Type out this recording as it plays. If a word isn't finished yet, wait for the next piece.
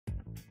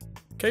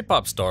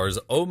K-pop stars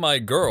Oh My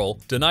Girl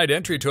denied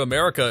entry to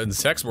America in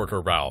sex worker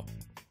row.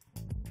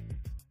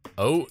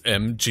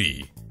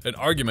 OMG. An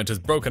argument has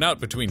broken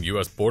out between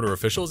US border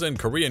officials and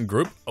Korean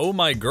group Oh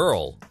My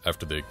Girl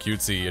after the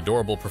cutesy,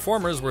 adorable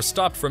performers were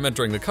stopped from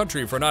entering the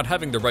country for not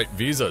having the right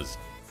visas.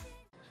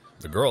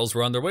 The girls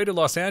were on their way to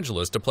Los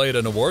Angeles to play at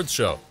an awards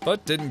show,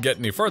 but didn't get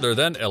any further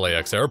than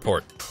LAX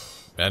airport.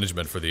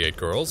 Management for the 8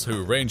 girls,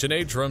 who range in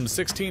age from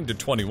 16 to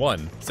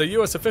 21, say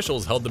US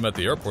officials held them at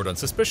the airport on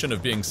suspicion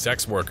of being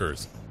sex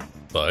workers.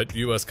 But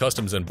US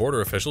Customs and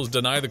Border officials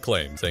deny the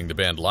claim, saying the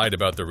band lied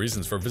about their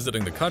reasons for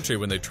visiting the country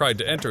when they tried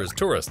to enter as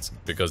tourists,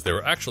 because they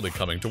were actually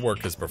coming to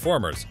work as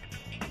performers.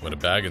 When a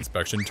bag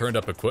inspection turned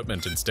up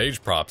equipment and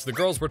stage props, the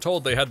girls were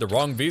told they had the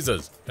wrong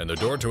visas, and the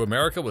door to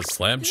America was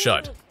slammed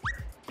shut.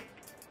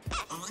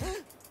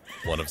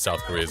 One of South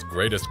Korea's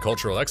greatest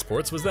cultural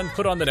exports was then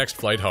put on the next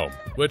flight home,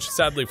 which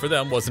sadly for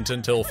them wasn't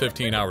until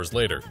 15 hours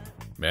later.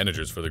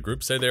 Managers for the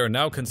group say they are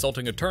now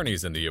consulting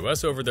attorneys in the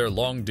US over their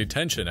long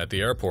detention at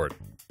the airport.